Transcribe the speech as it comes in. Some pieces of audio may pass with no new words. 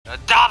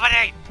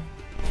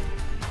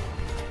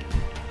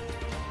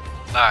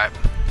Alright.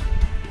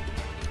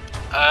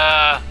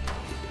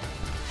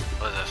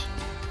 What is this?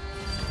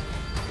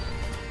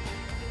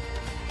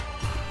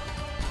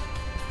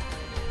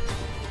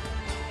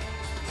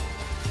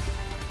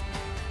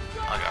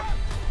 Okay.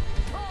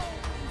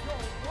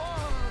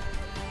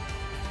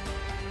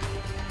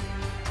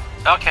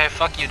 Okay,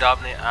 fuck you,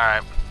 Dobney.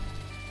 Alright.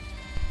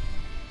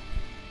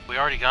 We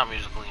already got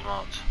musical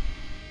emotes.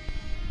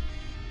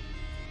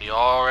 We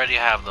already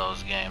have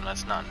those, game.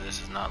 This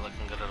is not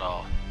looking good at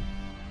all.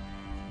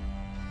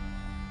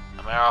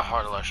 Amara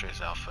Heart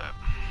Illustrious outfit.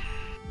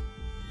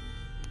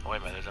 Oh, wait a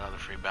minute, there's another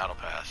free battle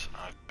pass.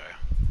 Okay.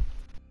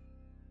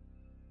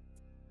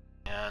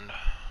 And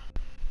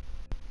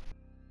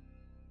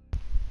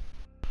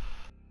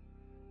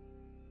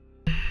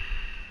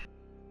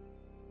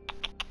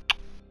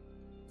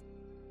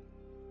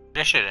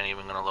this shit ain't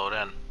even gonna load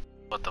in.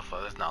 What the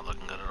fuck? That's not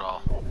looking good at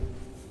all.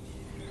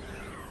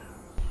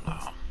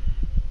 Oh.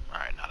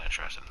 Alright, not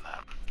interested in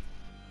that.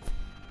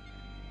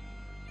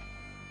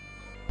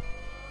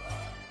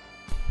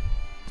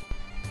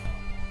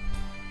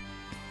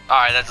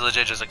 Alright, that's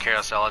legit just a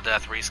Carousel of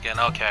Death reskin.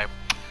 Okay.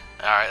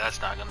 Alright,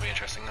 that's not gonna be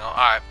interesting though.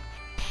 Alright.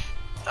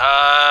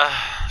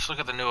 Let's look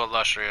at the new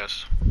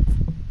Illustrious.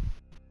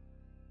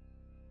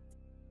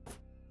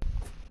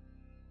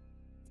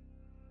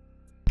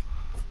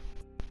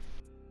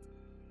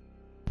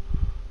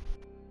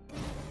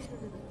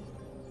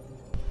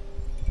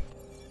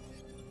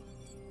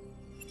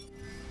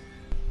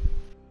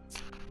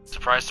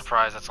 Surprise,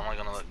 surprise, that's only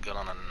gonna look good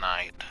on a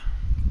night.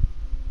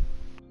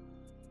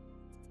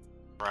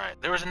 Right,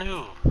 there's a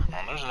new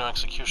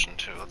execution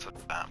too. Let's look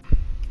at that.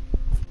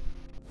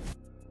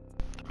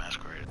 The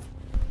Masquerade.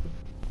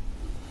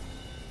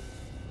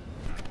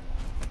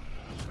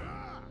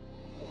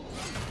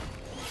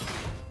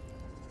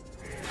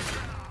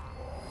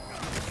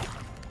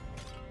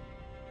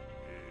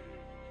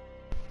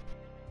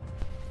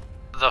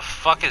 The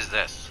fuck is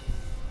this?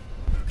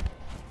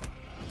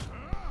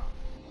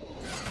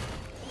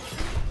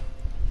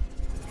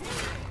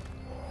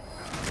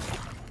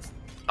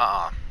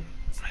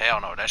 Hell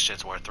no, that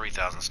shit's worth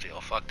 3,000 steel.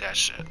 Fuck that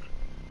shit.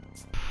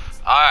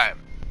 Alright.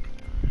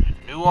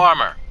 New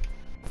armor.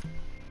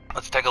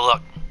 Let's take a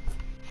look.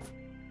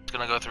 Just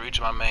gonna go through each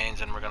of my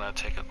mains and we're gonna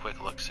take a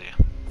quick look-see.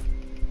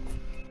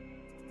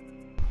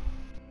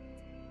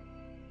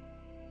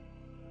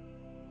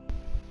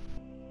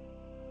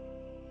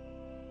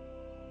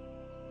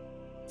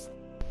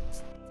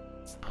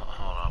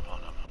 Hold up.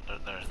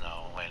 There's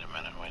no, wait a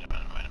minute.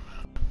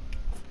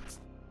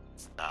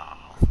 No.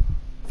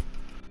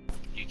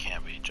 You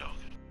can't be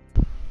joking.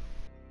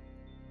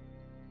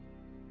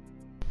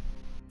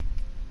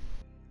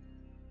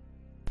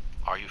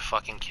 Are you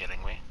fucking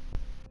kidding me?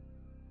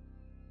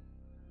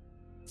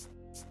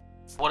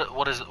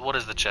 What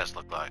does the chest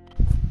look like?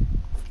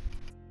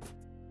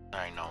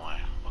 There ain't no way.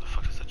 What the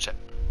fuck is the chest?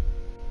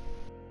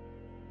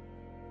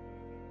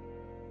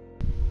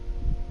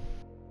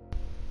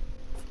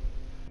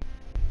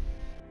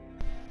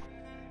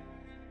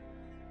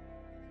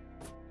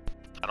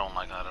 I don't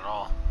like that at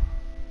all.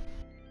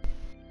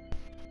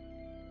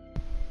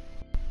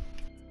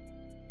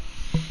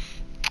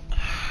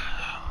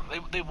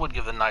 They would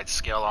give the knight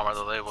scale armor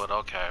though, they would.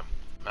 Okay.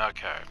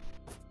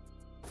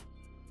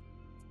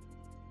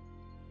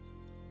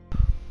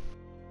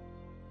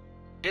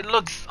 It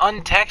looks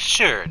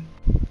untextured.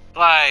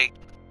 Like,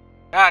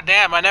 god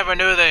damn, I never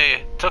knew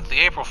they took the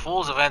April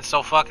Fool's event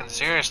so fucking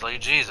seriously.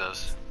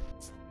 Jesus.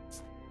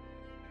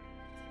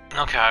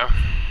 Okay.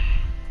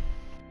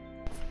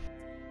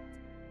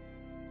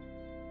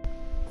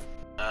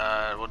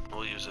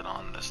 We'll use it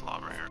on this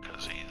lawbringer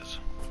because he is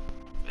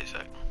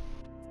basic.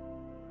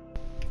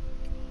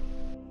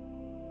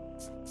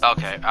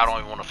 Okay, I don't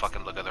even want to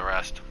fucking look at the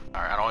rest.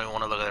 Alright, I don't even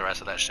want to look at the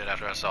rest of that shit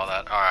after I saw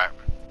that.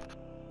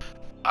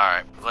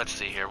 Alright, let's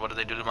see here. What did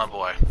they do to my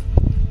boy?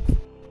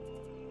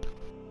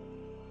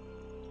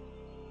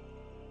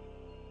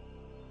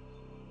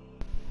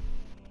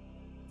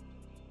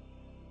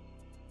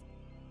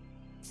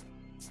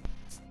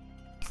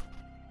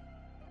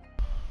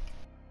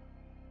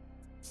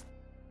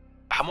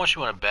 How much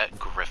you want to bet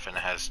Griffin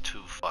has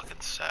 2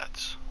 fucking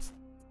sets?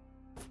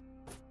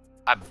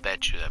 I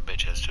bet you that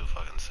bitch has 2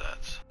 fucking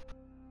sets.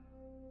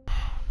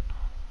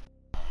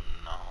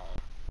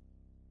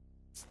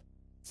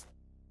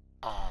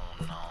 Oh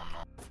no.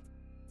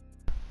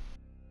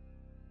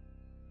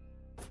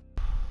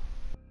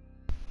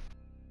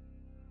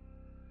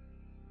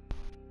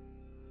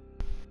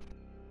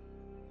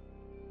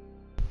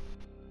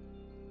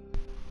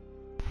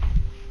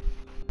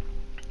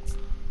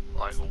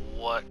 Like,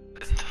 what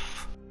in the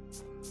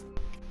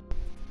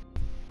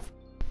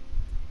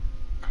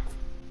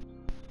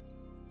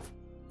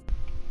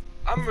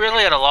I'm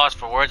really at a loss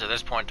for words at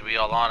this point, to be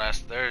all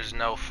honest. There's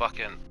no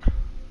fucking...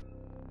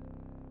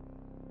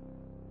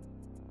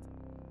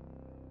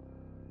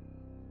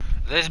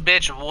 This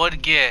bitch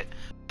would get...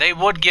 They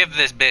would give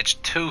this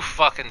bitch 2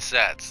 fucking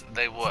sets.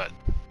 They would.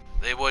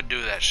 They would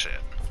do that shit.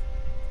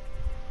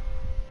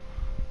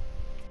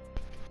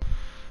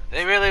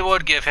 They really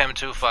would give him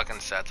 2 fucking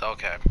sets.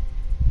 Okay.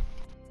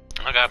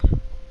 Okay.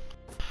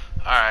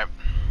 Alright.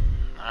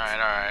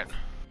 Alright.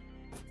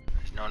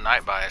 There's no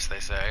night bias,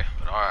 they say.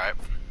 But alright.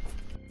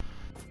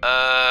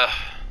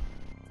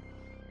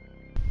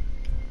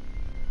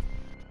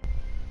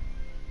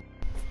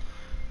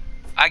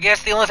 I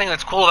guess the only thing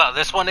that's cool about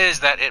this one is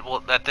that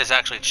that this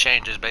actually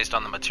changes based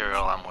on the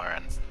material I'm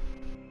wearing.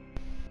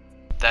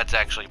 That's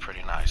actually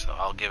pretty nice, though.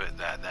 I'll give it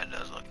that. That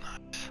does look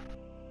nice.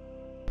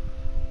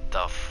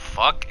 The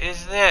fuck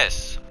is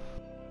this?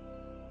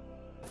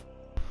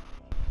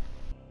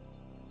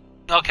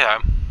 Okay.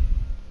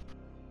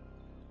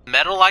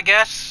 Metal, I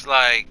guess?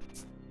 Like,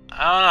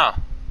 I don't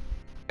know.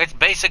 It's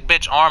basic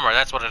bitch armor,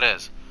 that's what it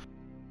is.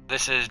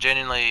 This is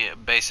genuinely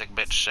basic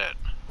bitch shit.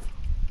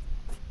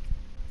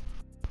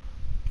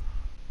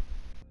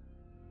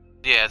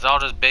 Yeah, it's all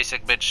just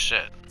basic bitch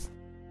shit.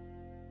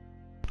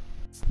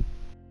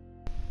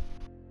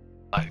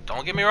 Like,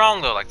 don't get me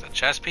wrong though, like the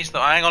chest piece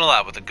though, I ain't gonna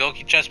lie, with the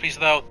Goki chest piece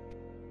though,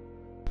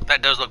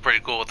 that does look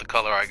pretty cool with the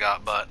color I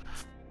got, but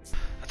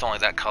that's only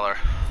that color.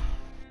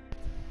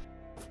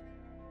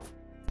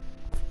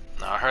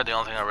 Now, I heard the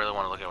only thing I really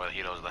want to look at with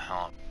Hito is the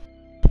helmet.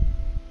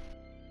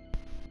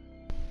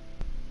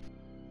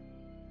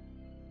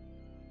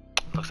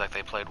 Looks like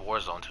they played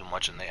Warzone too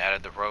much and they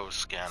added the Rose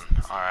skin.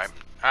 Alright,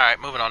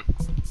 moving on.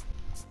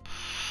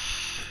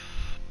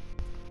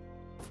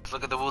 Let's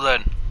look at the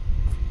Wulin.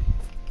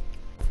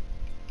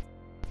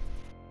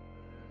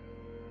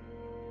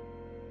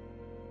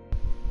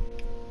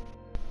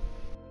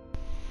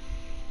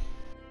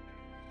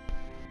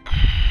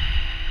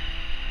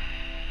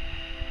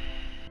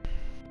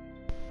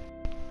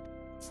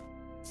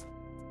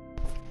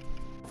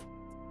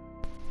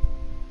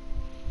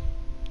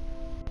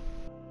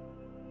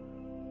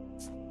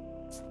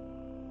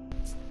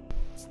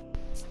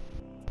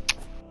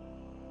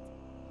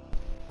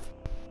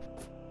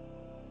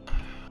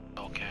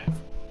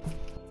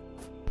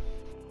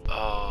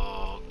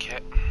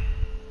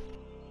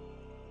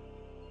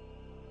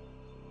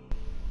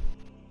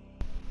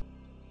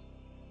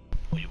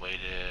 We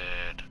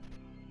waited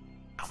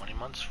how many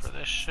months for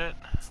this shit?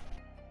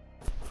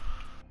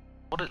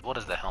 What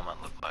does the helmet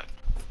look like?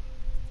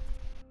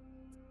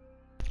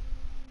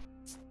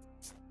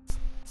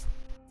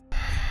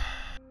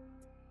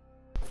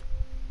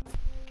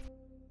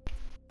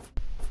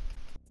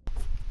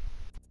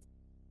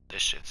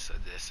 This shit said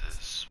this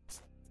is,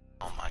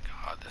 oh my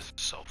god, this is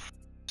so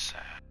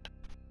sad.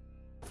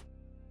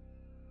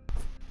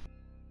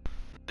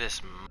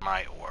 This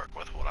might work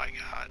with what I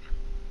got.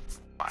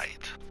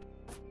 Might.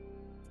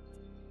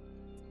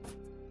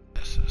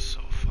 This is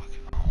so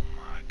fucking, oh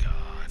my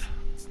god.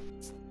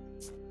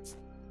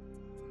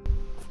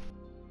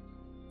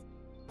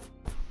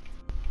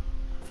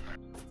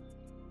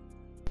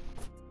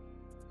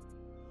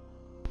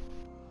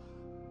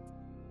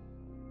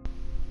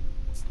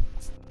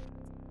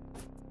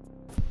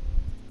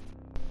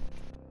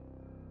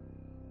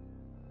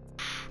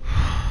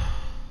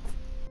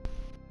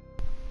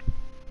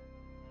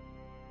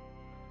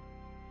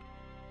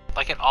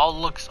 Like it all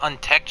looks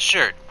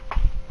untextured.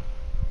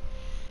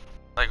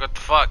 Like what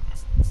the fuck?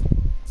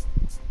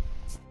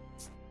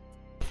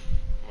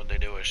 What'd they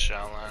do with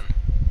Shaolin?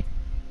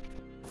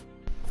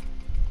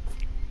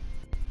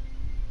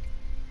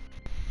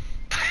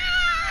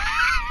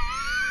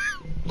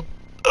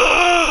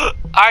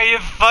 Are you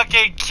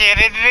fucking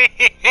kidding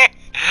me?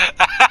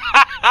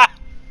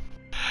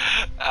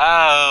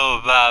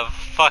 Oh my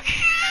fucking.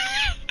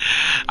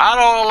 I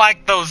don't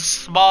like those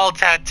small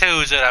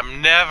tattoos that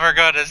I'm never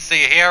gonna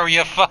see. Here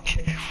you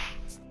fucking.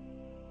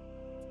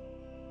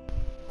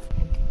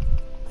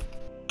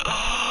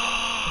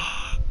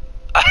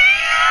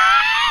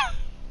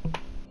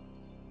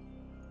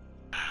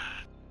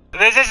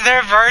 This is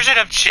their version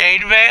of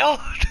chainmail?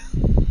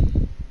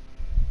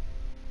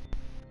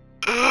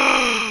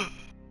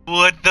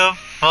 What the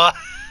fuck?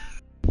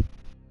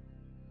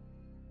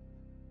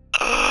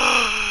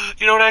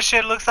 You know what that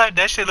shit looks like?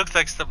 That shit looks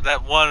like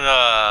that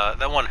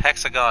one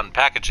hexagon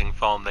packaging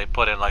foam they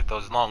put in like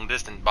those long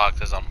distance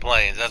boxes on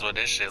planes. That's what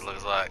this shit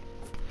looks like.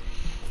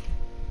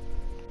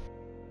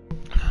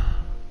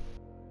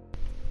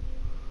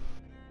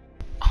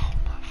 Oh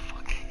my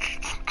fucking.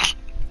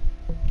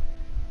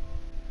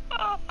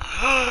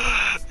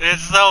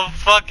 It's so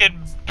fucking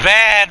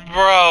bad,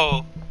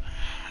 bro.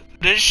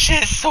 This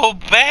shit's so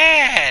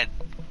bad.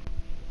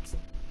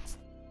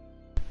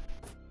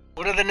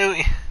 What are the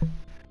new?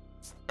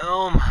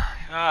 Oh my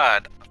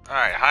god.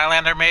 Alright,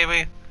 Highlander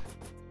maybe?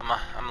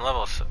 I'm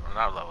level 6,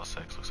 not level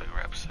 6, looks like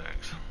rep 6.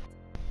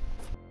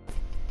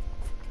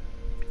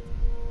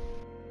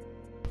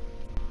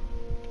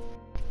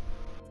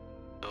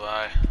 Do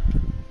I?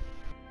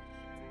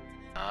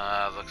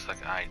 Looks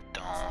like I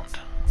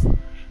don't.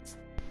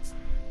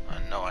 I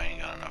know I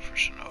ain't got enough for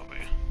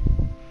Shinobi.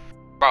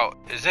 Bro,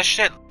 is this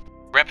shit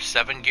rep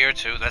 7 gear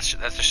too? That's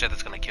the shit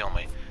that's gonna kill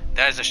me.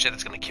 That is the shit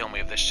that's gonna kill me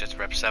if this shit's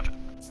rep 7.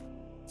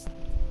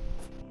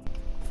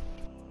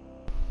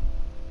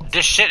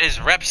 This shit is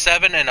rep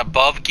 7 and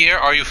above gear?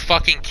 Are you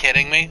fucking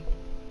kidding me?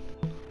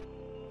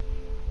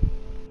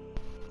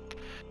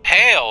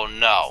 Hell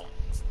no.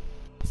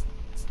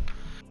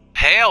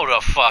 Hell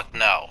the fuck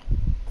no.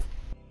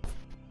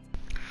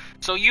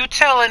 So you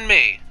telling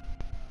me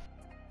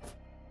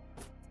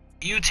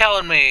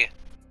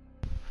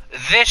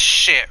this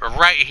shit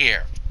right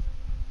here,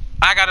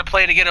 I gotta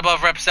play to get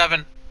above rep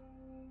 7?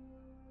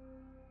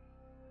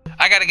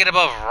 I gotta get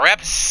above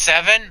rep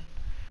 7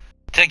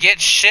 to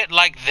get shit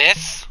like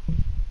this?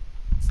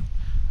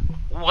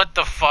 What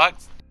the fuck?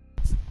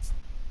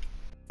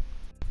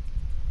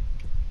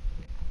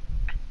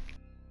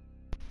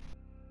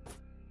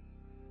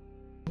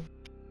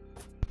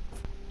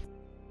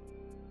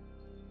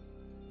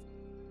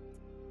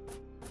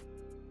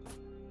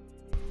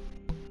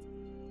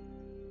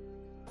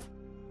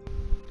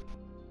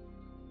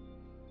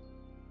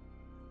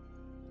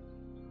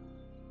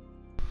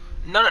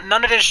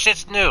 None of this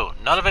shit's new.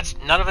 None of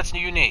it's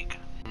unique.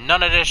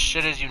 None of this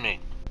shit is unique.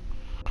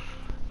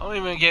 Don't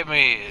even get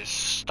me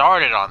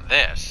started on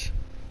this.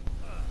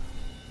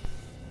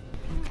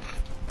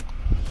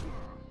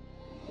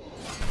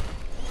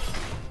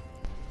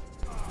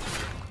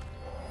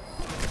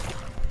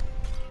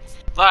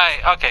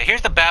 Like, okay,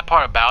 here's the bad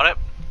part about it.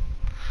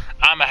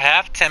 I'm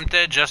half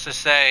tempted just to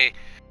say,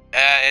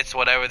 it's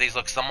whatever, these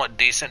look somewhat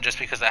decent just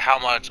because of how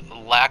much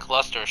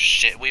lackluster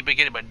shit we've been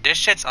getting, but this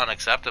shit's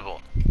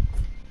unacceptable.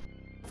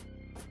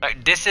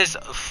 Like, this is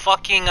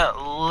fucking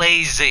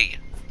lazy.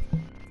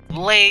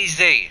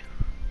 Lazy.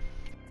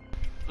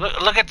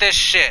 Look at this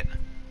shit.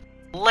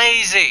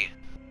 Lazy.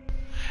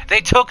 They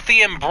took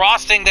the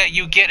embossing that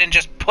you get and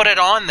just put it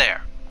on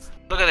there.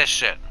 Look at this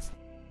shit.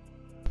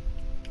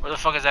 Where the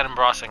fuck is that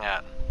embossing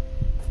at?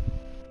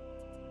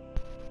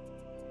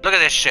 Look at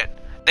this shit.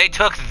 They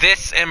took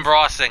this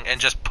embossing and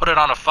just put it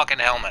on a fucking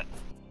helmet.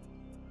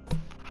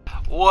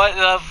 What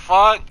the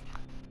fuck?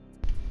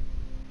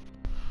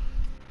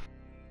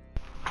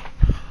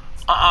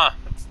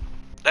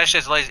 That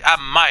shit's lazy. I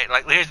might,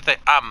 like, here's the thing.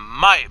 I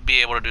might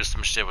be able to do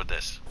some shit with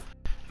this.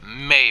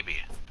 Maybe.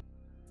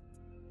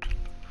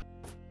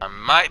 I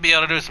might be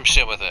able to do some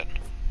shit with it.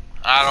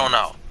 I don't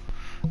know.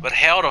 But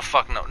hell the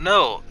fuck no.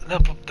 No,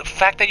 the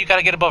fact that you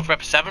gotta get above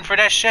rep 7 for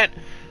that shit.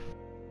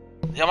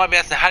 Y'all might be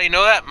asking, how do you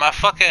know that? My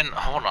fucking,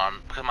 hold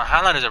on. Because my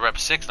highlight is at rep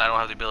 6 and I don't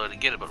have the ability to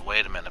get it, but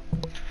wait a minute.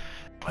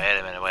 Wait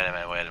a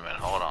minute.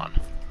 Hold on.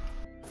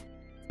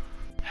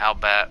 How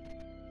bad?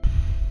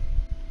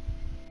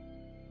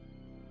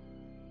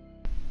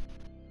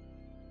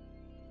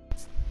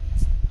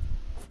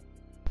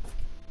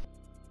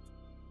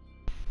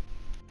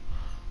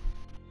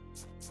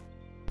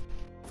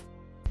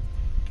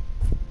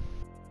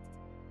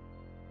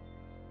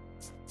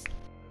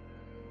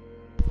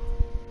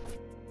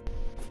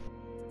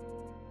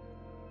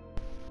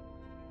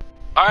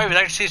 Alright, if you'd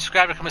like to see,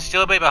 subscribe to become a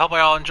Steel Babe. I hope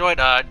y'all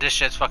enjoyed. This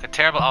shit's fucking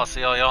terrible. I'll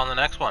see y'all in the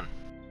next one.